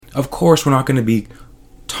Of course, we're not going to be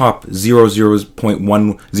top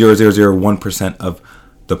 0.10001% of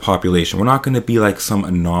the population. We're not going to be like some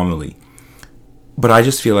anomaly. But I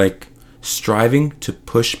just feel like striving to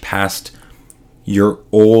push past your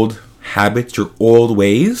old habits, your old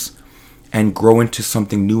ways, and grow into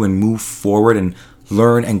something new and move forward and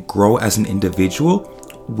learn and grow as an individual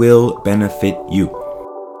will benefit you.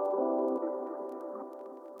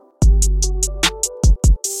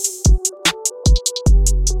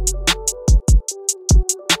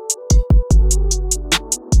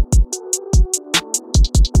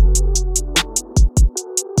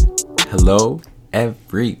 Hello,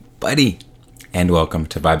 everybody, and welcome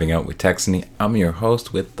to Vibing Out with Texany. I'm your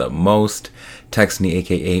host with the most, Texany,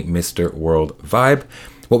 aka Mr. World Vibe.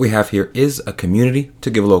 What we have here is a community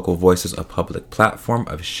to give local voices a public platform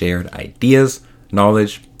of shared ideas,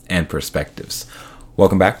 knowledge, and perspectives.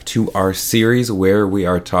 Welcome back to our series where we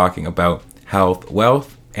are talking about health,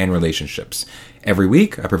 wealth, and relationships. Every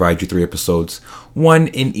week, I provide you 3 episodes, one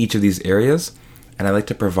in each of these areas, and I like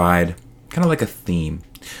to provide kind of like a theme.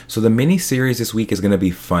 So the mini series this week is going to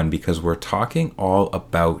be fun because we're talking all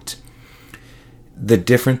about the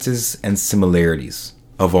differences and similarities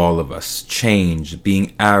of all of us. Change,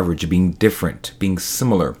 being average, being different, being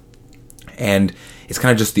similar. And it's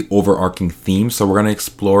kind of just the overarching theme. So we're going to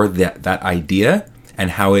explore that idea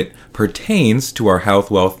and how it pertains to our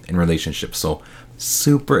health, wealth, and relationships. So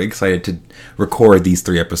super excited to record these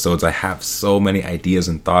 3 episodes. I have so many ideas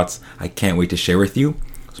and thoughts I can't wait to share with you.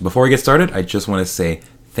 So before we get started, I just want to say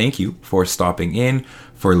thank you for stopping in,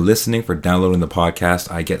 for listening, for downloading the podcast.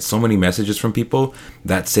 I get so many messages from people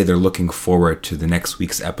that say they're looking forward to the next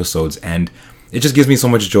week's episodes, and it just gives me so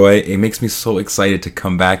much joy. It makes me so excited to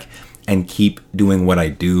come back and keep doing what I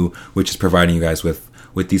do, which is providing you guys with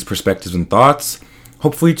these perspectives and thoughts,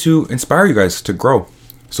 hopefully to inspire you guys to grow.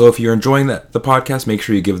 So if you're enjoying the podcast, make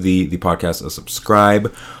sure you give the podcast a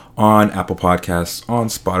subscribe on Apple Podcasts, on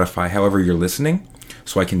Spotify, however you're listening,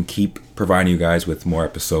 so I can keep providing you guys with more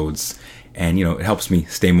episodes. And, it helps me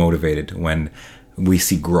stay motivated when we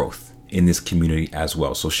see growth in this community as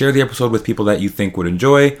well. So share the episode with people that you think would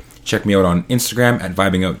enjoy. Check me out on Instagram at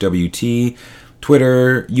VibingOutWT,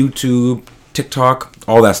 Twitter, YouTube, TikTok,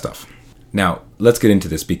 all that stuff. Now, let's get into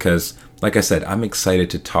this because, like I said, I'm excited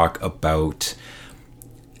to talk about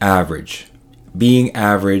average, being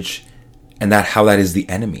average, and how that is the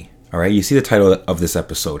enemy. All right, you see the title of this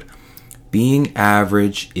episode. Being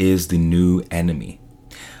average is the new enemy.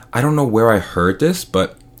 I don't know where I heard this,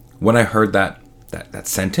 but when I heard that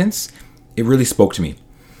sentence, it really spoke to me.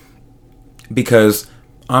 Because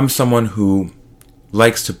I'm someone who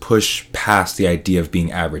likes to push past the idea of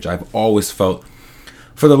being average. I've always felt,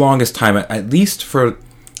 for the longest time, at least for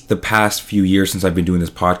the past few years since I've been doing this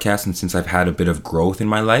podcast and since I've had a bit of growth in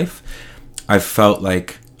my life, I've felt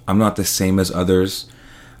like I'm not the same as others.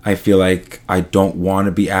 I feel like I don't want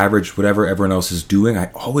to be average, whatever everyone else is doing. I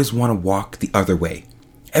always want to walk the other way.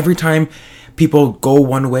 Every time people go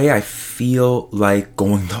one way, I feel like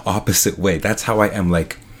going the opposite way. That's how I am.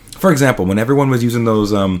 Like, for example, when everyone was using those,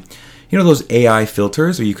 those AI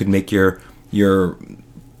filters where you could make your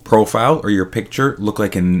profile or your picture look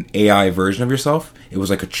like an AI version of yourself, it was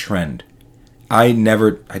like a trend. I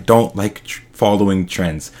don't like following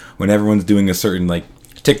trends. When everyone's doing a certain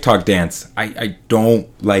TikTok dance, I don't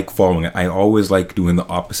like following it. I always like doing the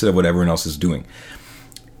opposite of what everyone else is doing.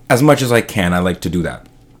 As much as I can, I like to do that.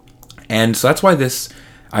 And so that's why this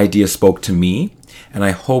idea spoke to me. And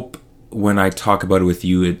I hope when I talk about it with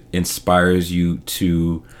you, it inspires you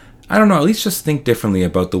to, at least just think differently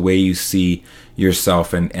about the way you see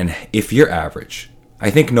yourself and if you're average.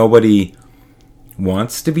 I think nobody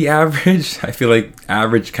wants to be average. I feel like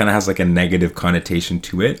average kind of has a negative connotation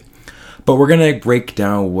to it. But we're going to break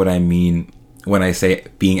down what I mean when I say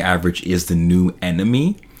being average is the new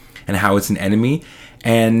enemy and how it's an enemy,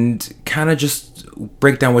 and kind of just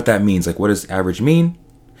break down what that means. Like, what does average mean?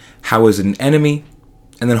 How is it an enemy?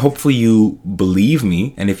 And then hopefully you believe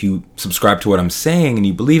me. And if you subscribe to what I'm saying and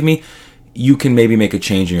you believe me, you can maybe make a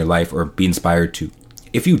change in your life or be inspired to.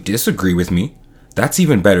 If you disagree with me, that's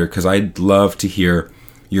even better because I'd love to hear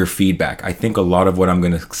your feedback. I think a lot of what I'm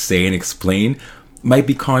going to say and explain might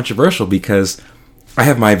be controversial because I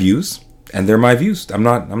have my views and they're my views. I'm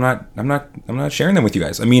not sharing them with you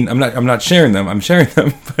guys. I mean, I'm not sharing them. I'm sharing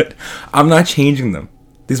them, but I'm not changing them.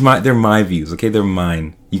 They're my views. Okay. They're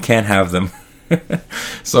mine. You can't have them.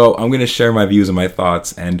 So I'm going to share my views and my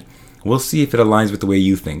thoughts, and we'll see if it aligns with the way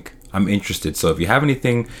you think. I'm interested. So if you have any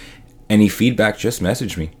feedback, just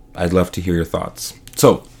message me. I'd love to hear your thoughts.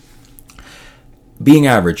 So being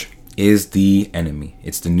average is the enemy.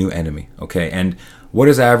 It's the new enemy. Okay. And what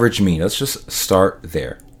does average mean? Let's just start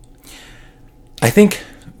there. I think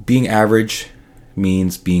being average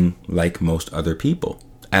means being like most other people.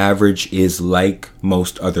 Average is like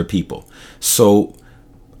most other people. So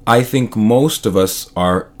I think most of us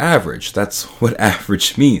are average. That's what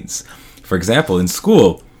average means. For example, in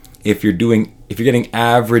school, if you're getting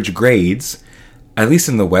average grades, at least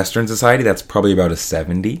in the Western society, that's probably about a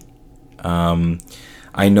 70.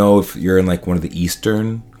 I know if you're in like one of the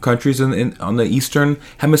Eastern countries on the Eastern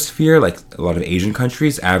hemisphere, like a lot of Asian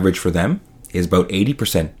countries, average for them is about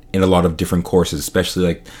 80% in a lot of different courses, especially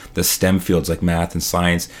like the STEM fields like math and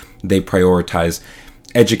science. They prioritize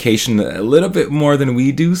education a little bit more than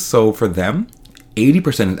we do. So for them,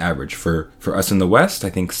 80% is average. For us in the West, I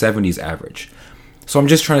think 70 is average. So I'm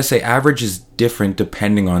just trying to say average is different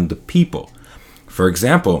depending on the people. For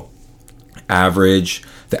example,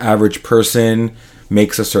 the average person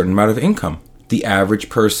makes a certain amount of income. The average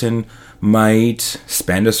person might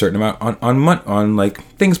spend a certain amount on like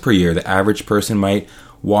things per year. The average person might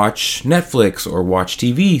watch Netflix or watch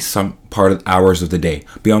TV some part of hours of the day,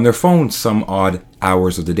 be on their phone some odd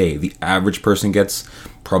hours of the day. The average person gets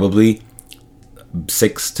probably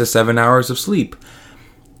 6 to 7 hours of sleep.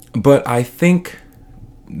 But I think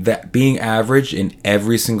that being average in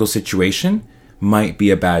every single situation might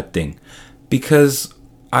be a bad thing, because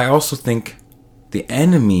I also think the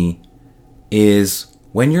enemy is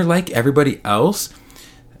when you're like everybody else.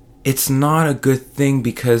 It's not a good thing,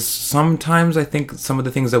 because sometimes I think some of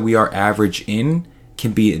the things that we are average in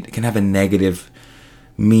can have a negative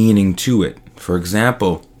meaning to it. For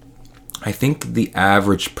example, I think the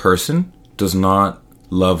average person does not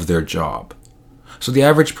love their job. So the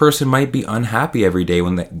average person might be unhappy every day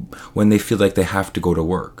when they feel like they have to go to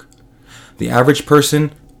work. The average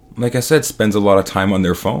person, like I said, spends a lot of time on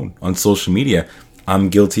their phone, on social media. I'm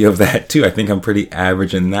guilty of that too. I think I'm pretty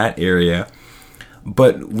average in that area.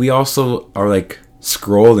 But we also are like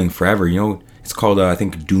scrolling forever. It's called, I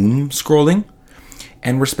think, doom scrolling.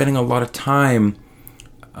 And we're spending a lot of time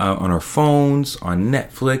on our phones, on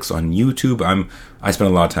Netflix, on YouTube. I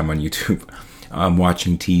spend a lot of time on YouTube,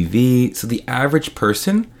 watching TV. So the average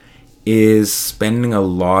person is spending a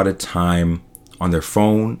lot of time on their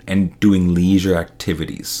phone and doing leisure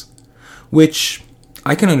activities, which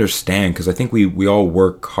I can understand, because I think we all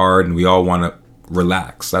work hard and we all want to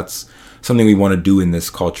relax. That's something we want to do in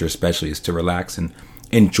this culture, especially, is to relax and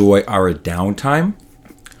enjoy our downtime.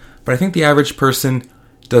 But I think the average person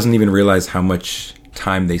doesn't even realize how much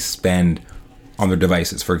time they spend on their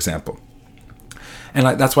devices, for example.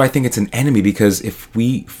 And that's why I think it's an enemy, because if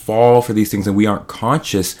we fall for these things and we aren't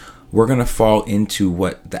conscious, we're going to fall into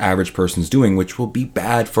what the average person's doing, which will be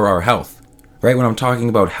bad for our health. Right? When I'm talking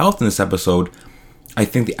about health in this episode, I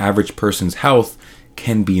think the average person's health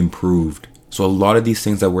can be improved. So a lot of these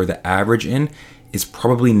things that we're the average in is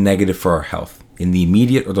probably negative for our health in the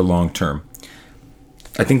immediate or the long term.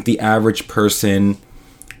 I think the average person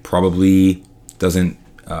probably doesn't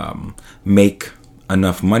make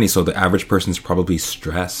enough money. So the average person is probably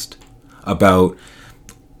stressed about,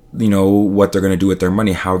 what they're going to do with their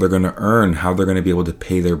money, how they're going to earn, how they're going to be able to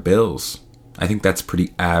pay their bills. I think that's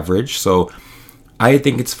pretty average. So I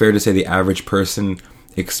think it's fair to say the average person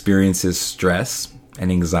experiences stress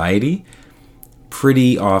and anxiety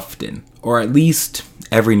pretty often, or at least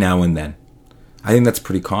every now and then. I think that's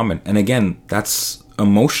pretty common. And again, that's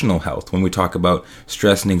emotional health. When we talk about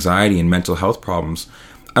stress and anxiety and mental health problems,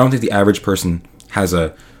 I don't think the average person has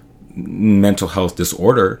a mental health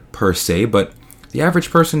disorder per se, but the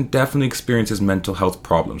average person definitely experiences mental health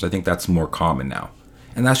problems. I think that's more common now.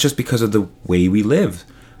 And that's just because of the way we live.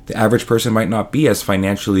 The average person might not be as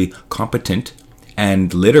financially competent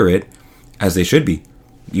and literate as they should be.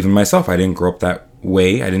 Even myself, I didn't grow up that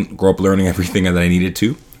way. I didn't grow up learning everything that I needed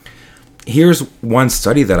to. Here's one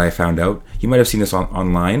study that I found out. You might have seen this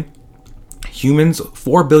online. Humans,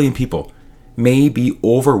 4 billion people, may be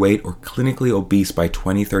overweight or clinically obese by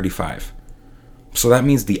 2035. So that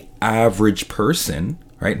means the average person,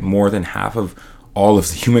 right, more than half of all of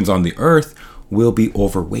the humans on the earth will be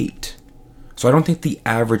overweight. So I don't think the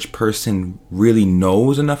average person really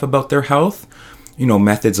knows enough about their health.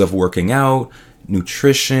 Methods of working out,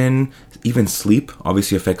 nutrition, even sleep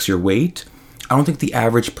obviously affects your weight. I don't think the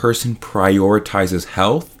average person prioritizes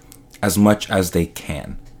health as much as they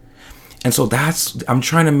can. And so I'm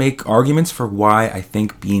trying to make arguments for why I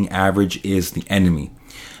think being average is the enemy.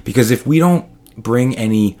 Because if we don't bring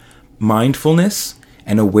any mindfulness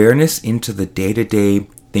and awareness into the day-to-day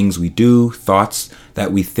things we do, thoughts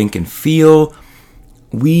that we think and feel,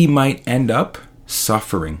 we might end up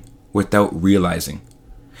suffering without realizing.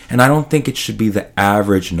 And I don't think it should be the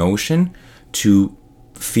average notion to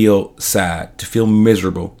feel sad, to feel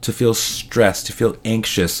miserable, to feel stressed, to feel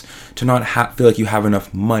anxious, to not feel like you have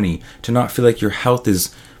enough money, to not feel like your health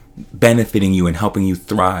is benefiting you and helping you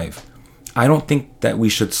thrive. I don't think that we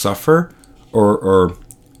should suffer or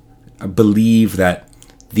believe that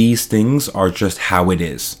these things are just how it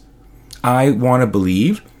is. I want to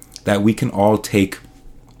believe that we can all take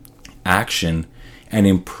action and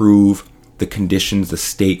improve the conditions, the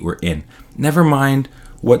state we're in. Never mind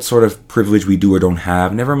what sort of privilege we do or don't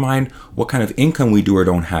have. Never mind what kind of income we do or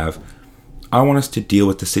don't have. I want us to deal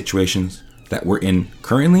with the situations that we're in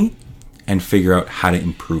currently and figure out how to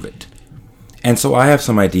improve it. And so I have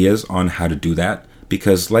some ideas on how to do that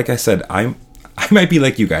because, like I said, I might be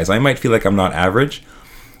like you guys. I might feel like I'm not average,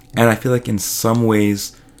 and I feel like in some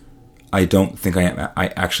ways I don't think I am. I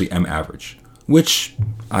actually am average, which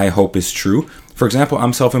I hope is true. For example,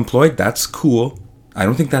 I'm self-employed. That's cool. I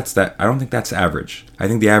don't think that's average. I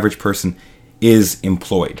think the average person is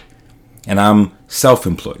employed, and I'm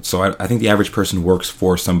self-employed. So I think the average person works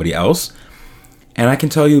for somebody else. And I can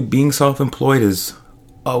tell you, being self-employed is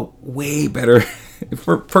a way better,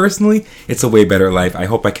 personally, it's a way better life. I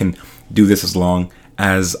hope I can do this as long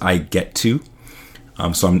as I get to.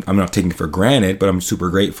 So I'm not taking it for granted, but I'm super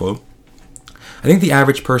grateful. I think the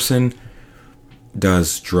average person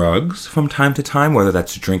does drugs from time to time, whether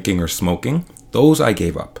that's drinking or smoking. Those I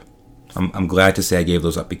gave up. I'm glad to say I gave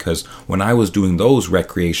those up because when I was doing those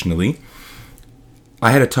recreationally,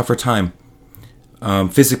 I had a tougher time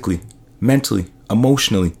physically, mentally,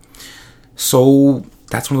 emotionally. So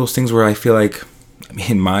that's one of those things where I feel like,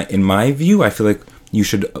 in my view, I feel like you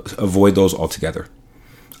should avoid those altogether.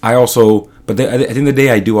 But at the end of the day,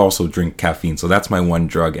 I do also drink caffeine. So that's my one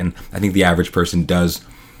drug. And I think the average person does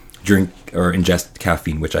drink or ingest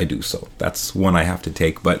caffeine, which I do. So that's one I have to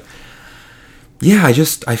take. But yeah,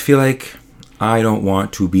 I feel like I don't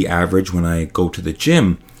want to be average when I go to the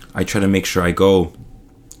gym. I try to make sure I go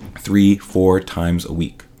 3-4 times a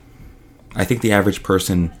week. I think the average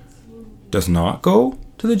person does not go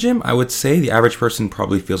to the gym. I would say the average person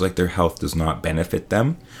probably feels like their health does not benefit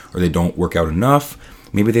them, or they don't work out enough.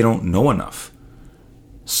 Maybe they don't know enough.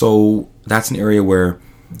 So that's an area where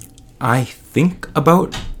I think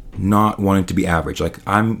about not wanting to be average. Like,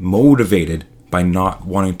 I'm motivated by not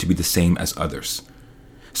wanting to be the same as others.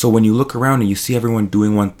 So when you look around and you see everyone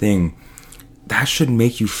doing one thing, that should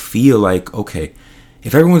make you feel like, okay,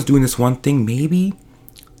 if everyone's doing this one thing, maybe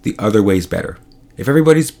the other way is better. If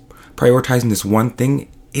everybody's prioritizing this one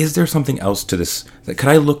thing, is there something else to this? Could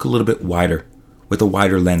I look a little bit wider, with a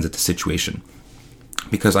wider lens at the situation?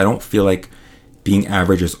 Because I don't feel like being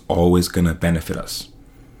average is always going to benefit us.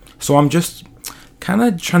 So I'm just kind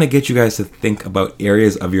of trying to get you guys to think about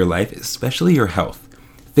areas of your life, especially your health,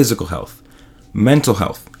 physical health, mental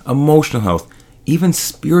health, emotional health, even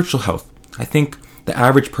spiritual health. I think the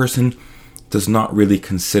average person does not really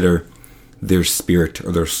consider their spirit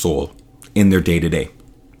or their soul in their day-to-day.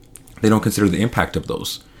 They don't consider the impact of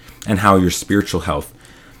those and how your spiritual health,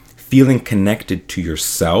 feeling connected to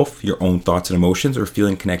yourself, your own thoughts and emotions, or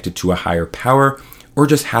feeling connected to a higher power, or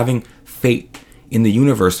just having faith in the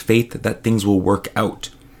universe, faith that things will work out.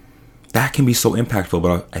 That can be so impactful,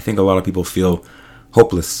 but I think a lot of people feel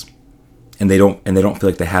hopeless and they don't feel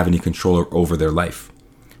like they have any control over their life.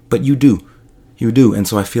 But you do. And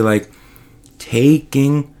so I feel like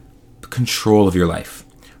taking control of your life,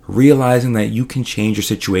 realizing that you can change your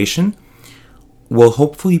situation, will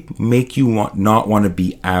hopefully make you not want to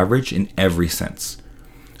be average in every sense.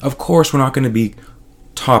 Of course, we're not going to be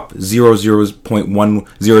top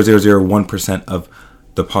 0.0001% of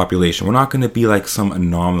the population. We're not going to be like some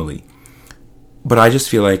anomaly. But I just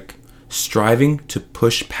feel like striving to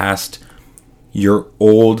push past your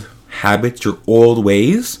old habits, your old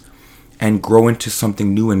ways, and grow into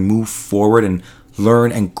something new and move forward and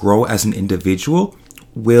learn and grow as an individual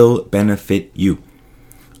will benefit you.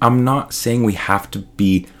 I'm not saying we have to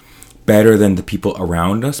be better than the people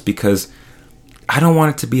around us, because I don't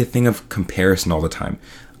want it to be a thing of comparison all the time.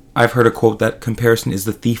 I've heard a quote that comparison is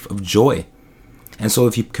the thief of joy. And so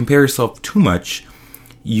if you compare yourself too much,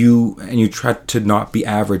 you try to not be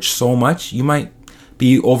average so much, you might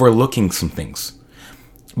be overlooking some things.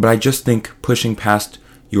 But I just think pushing past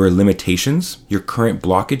your limitations, your current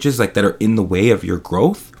blockages that are in the way of your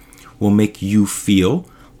growth, will make you feel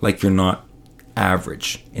like you're not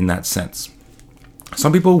average in that sense.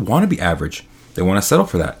 Some people want to be average. They want to settle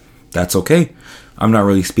for that. That's okay. I'm not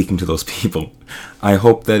really speaking to those people. I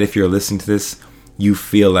hope that if you're listening to this, you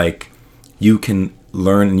feel like you can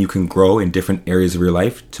learn and you can grow in different areas of your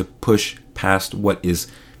life to push past what is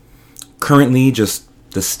currently just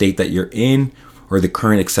the state that you're in, or the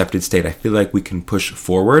current accepted state. I feel like we can push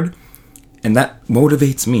forward And that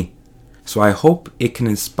motivates me. So I hope it can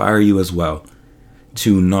inspire you as well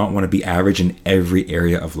to not want to be average in every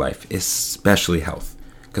area of life, especially health,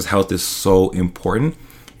 because health is so important.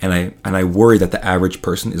 And I worry that the average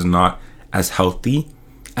person is not as healthy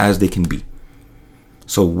as they can be.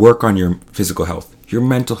 So work on your physical health, your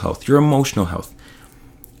mental health, your emotional health.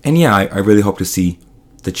 And yeah, I really hope to see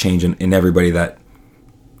the change in everybody that,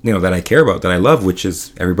 that I care about, that I love, which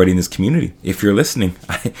is everybody in this community. If you're listening,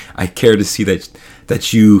 I care to see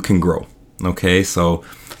that you can grow. Okay, so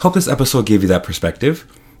hope this episode gave you that perspective.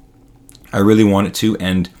 I really want it to,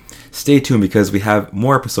 and stay tuned because we have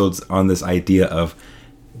more episodes on this idea of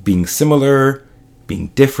being similar, being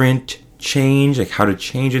different, change, like how to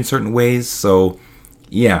change in certain ways. So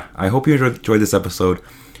yeah, I hope you enjoyed this episode.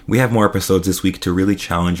 We have more episodes this week to really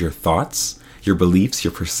challenge your thoughts, your beliefs,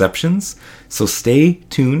 your perceptions. So stay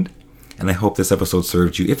tuned, and I hope this episode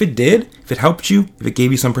served you. If it did, if it helped you, if it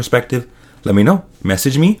gave you some perspective, let me know.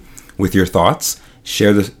 Message me with your thoughts.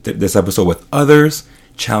 Share this episode with others.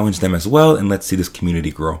 Challenge them as well, and let's see this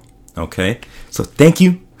community grow. Okay? So thank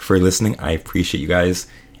you for listening. I appreciate you guys,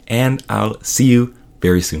 and I'll see you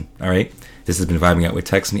very soon. All right? This has been Vibing Out with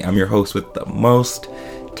Texney. I'm your host with the most,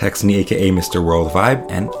 Texney, aka Mr. World Vibe,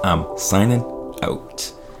 and I'm signing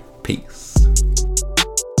out. Peace.